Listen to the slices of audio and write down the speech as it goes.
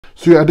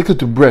So you're addicted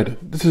to bread.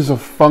 This is a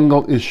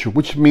fungal issue,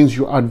 which means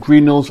your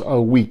adrenals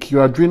are weak.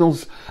 Your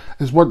adrenals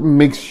is what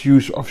makes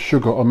use of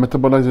sugar or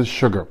metabolizes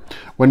sugar.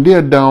 When they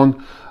are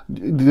down,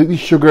 these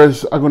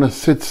sugars are going to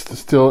sit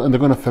still and they're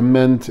going to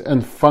ferment,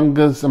 and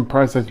fungus and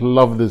parasites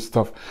love this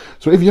stuff.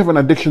 So if you have an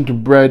addiction to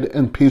bread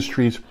and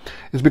pastries,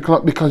 it's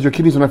because your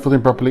kidneys are not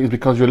filtering properly, it's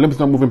because your lymph is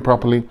not moving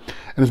properly,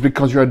 and it's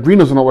because your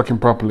adrenals are not working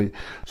properly.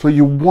 So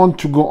you want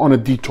to go on a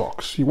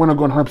detox. You want to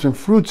go on 100%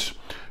 fruits.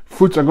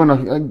 Fruits are going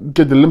to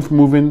get the lymph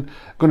moving,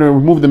 going to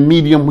remove the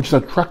medium which is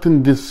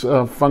attracting this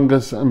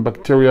fungus and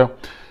bacteria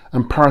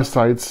and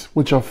parasites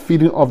which are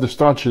feeding off the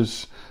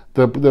starches,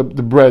 the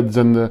breads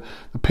and the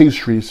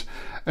pastries.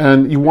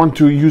 And you want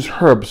to use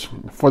herbs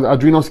for the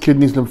adrenals,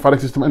 kidneys, lymphatic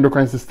system,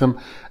 endocrine system,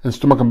 and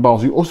stomach and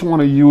bowels. You also want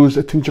to use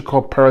a tincture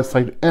called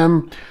Parasite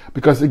M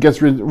because it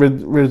gets rid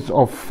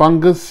of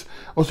fungus.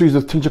 Also use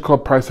a tincture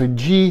called Parasite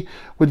G,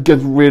 which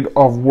gets rid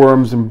of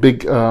worms and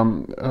big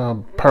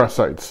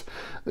parasites.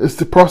 It's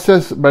the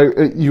process by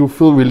you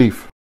feel relief.